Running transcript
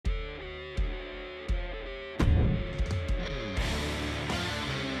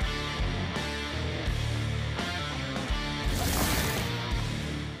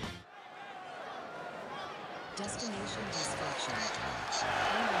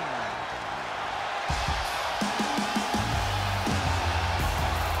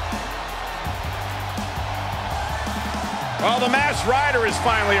Well, the masked rider has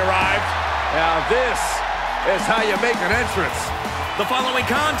finally arrived. Now this is how you make an entrance. The following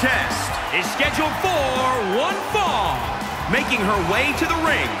contest is scheduled for one fall. Making her way to the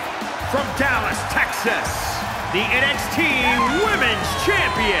ring from Dallas, Texas, the NXT Women's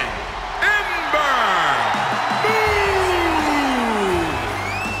Champion, Ember Moon.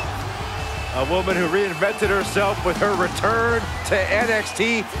 A woman who reinvented herself with her return to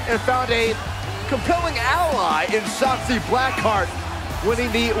NXT and found a compelling ally in Shotzi Blackheart,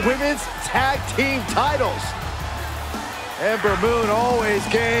 winning the Women's Tag Team titles. Ember Moon always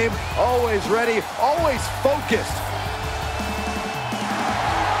game, always ready, always focused.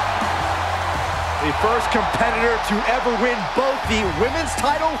 The first competitor to ever win both the Women's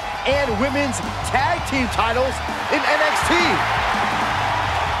title and Women's Tag Team titles in NXT.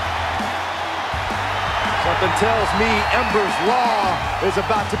 Something tells me Ember's Law is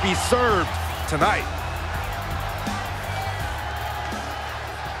about to be served tonight.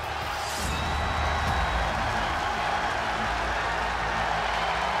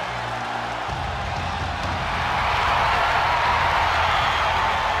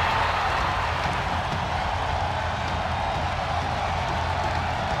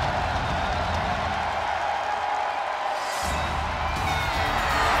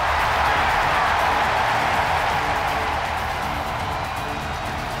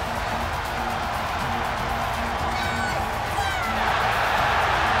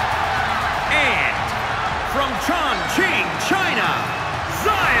 China,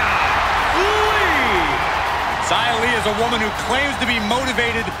 Xia Li. Xia Li is a woman who claims to be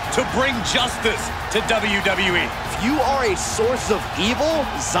motivated to bring justice to WWE. If you are a source of evil,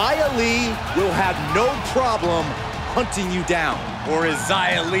 Xia Li will have no problem hunting you down. Or is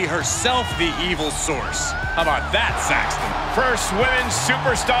Xia Li herself the evil source? How about that, Saxton? First women's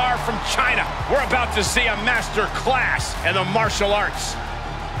superstar from China. We're about to see a master class in the martial arts.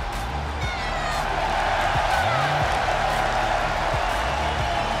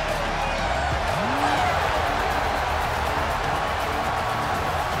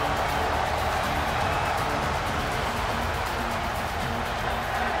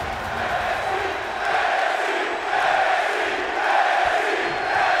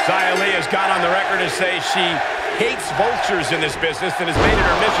 Xia Li has gone on the record to say she hates vultures in this business and has made it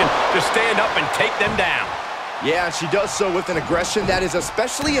her mission to stand up and take them down. Yeah, and she does so with an aggression that is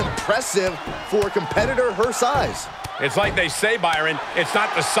especially impressive for a competitor her size. It's like they say, Byron, it's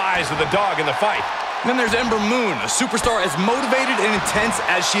not the size of the dog in the fight. And then there's Ember Moon, a superstar as motivated and intense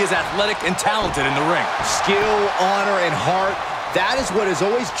as she is athletic and talented in the ring. Skill, honor, and heart. That is what has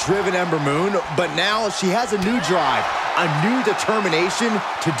always driven Ember Moon, but now she has a new drive, a new determination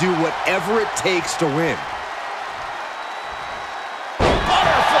to do whatever it takes to win.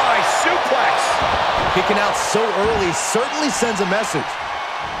 Butterfly suplex! Kicking out so early certainly sends a message.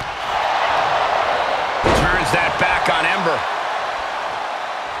 Turns that back on Ember.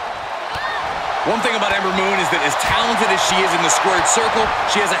 One thing about Ember Moon is that as talented as she is in the squared circle,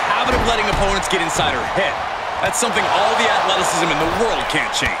 she has a habit of letting opponents get inside her head. That's something all the athleticism in the world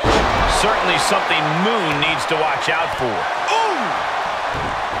can't change. Certainly something Moon needs to watch out for. Ooh!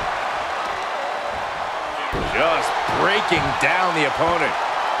 Just breaking down the opponent.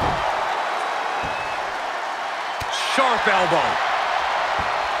 Sharp elbow.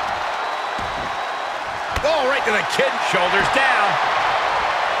 Oh, right to the kid. Shoulders down.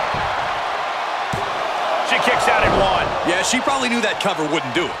 She kicks out in one. Yeah, she probably knew that cover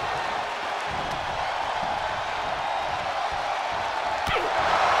wouldn't do it.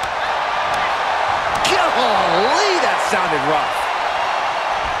 Golly, that sounded rough.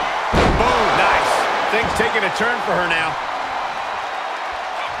 Boom, nice. Things taking a turn for her now.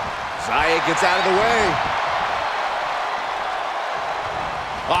 Xia gets out of the way.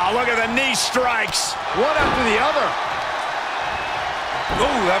 Oh, look at the knee strikes. One after the other.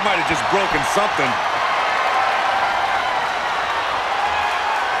 Oh, that might have just broken something.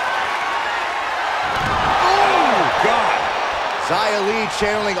 Xia Li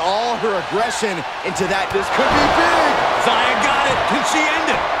channeling all her aggression into that. This could be big. Xia got it. Can she end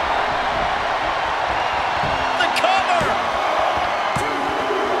it? The cover!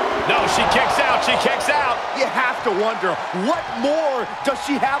 No, she kicks out. She kicks out. You have to wonder, what more does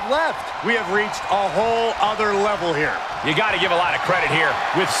she have left? We have reached a whole other level here. You got to give a lot of credit here.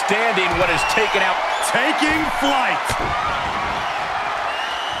 Withstanding what is taken out. Taking flight.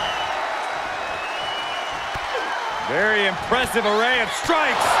 Very impressive array of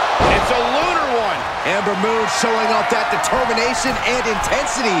strikes. It's a lunar one. Ember Moon showing off that determination and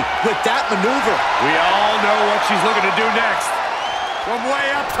intensity with that maneuver. We all know what she's looking to do next. From way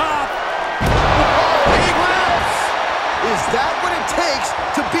up top. Oh, he lives! Is that what it takes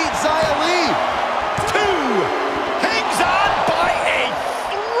to beat Xia Li? 2. Hangs on by a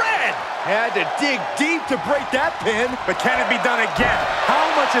thread. Had to dig deep to break that pin. But can it be done again? How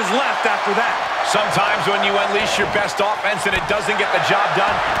much is left after that? Sometimes when you unleash your best offense and it doesn't get the job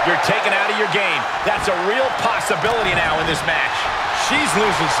done, you're taken out of your game. That's a real possibility now in this match. She's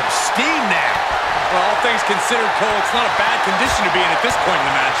losing some steam now. Well, all things considered, Cole, it's not a bad condition to be in at this point in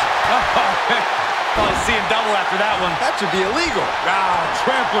the match. Probably seeing double after that one. That should be illegal.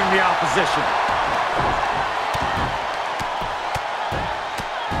 Trampling the opposition.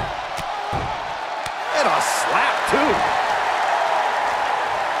 And a slap, too.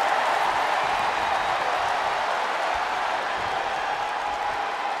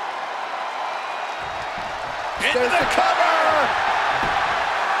 There's the cover!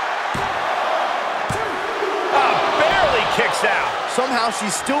 Barely kicks out. Somehow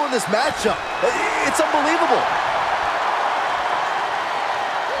she's still in this matchup. It's unbelievable.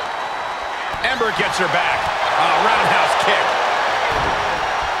 Ember gets her back. Roundhouse kick.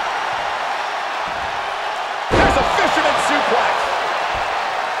 There's a fisherman suplex.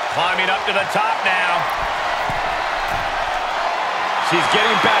 Climbing up to the top now. She's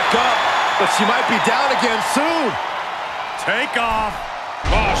getting back up, but she might be down again soon. Take off.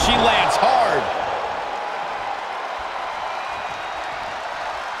 Oh, she lands hard.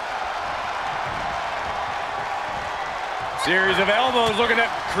 Series of elbows looking to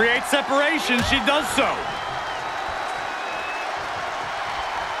create separation. She does so.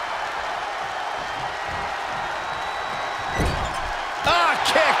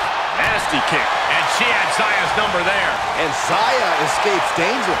 Kick. Nasty kick. And she had Xia's number there. And Xia escapes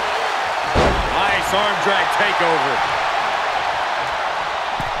danger. Nice arm drag takeover.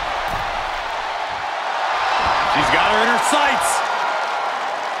 She's got her in her sights.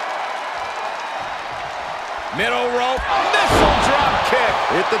 Middle rope, missile drop kick.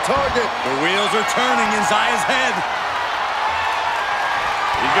 Hit the target. The wheels are turning in Xia's head.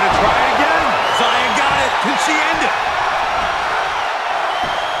 He's gonna try it again. Xia got it. Can she end it?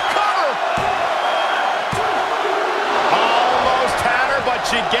 Cover. Almost had her, but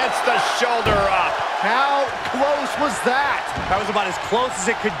she gets the shoulder up. How close was that? That was about as close as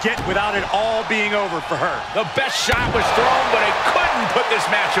it could get without it all being over for her. The best shot was thrown, but it couldn't put this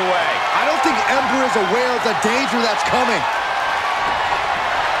match away. I don't think Ember is aware of the danger that's coming.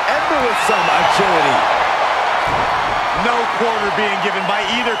 Ember with some agility. No quarter being given by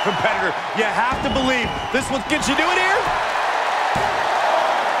either competitor. You have to believe this one. Can she do it here?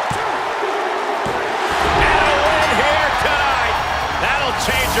 And a win here tonight. That'll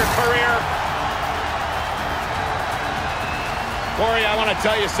change her career. Corey, I want to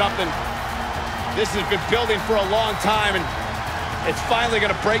tell you something. This has been building for a long time, and it's finally going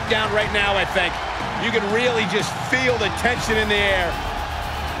to break down right now, I think. You can really just feel the tension in the air.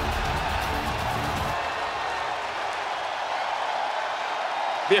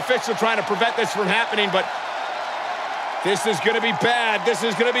 The official trying to prevent this from happening, but this is going to be bad. This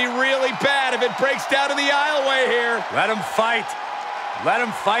is going to be really bad if it breaks down to the aisleway here. Let him fight. Let him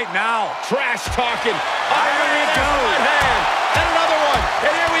fight now. Trash talking. There you go. Right hand. And another one.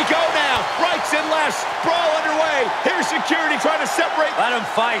 And here we go now. Rights and lefts. Brawl underway. Here's security trying to separate. Let him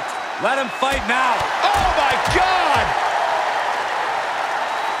fight. Let him fight now. Oh, my God.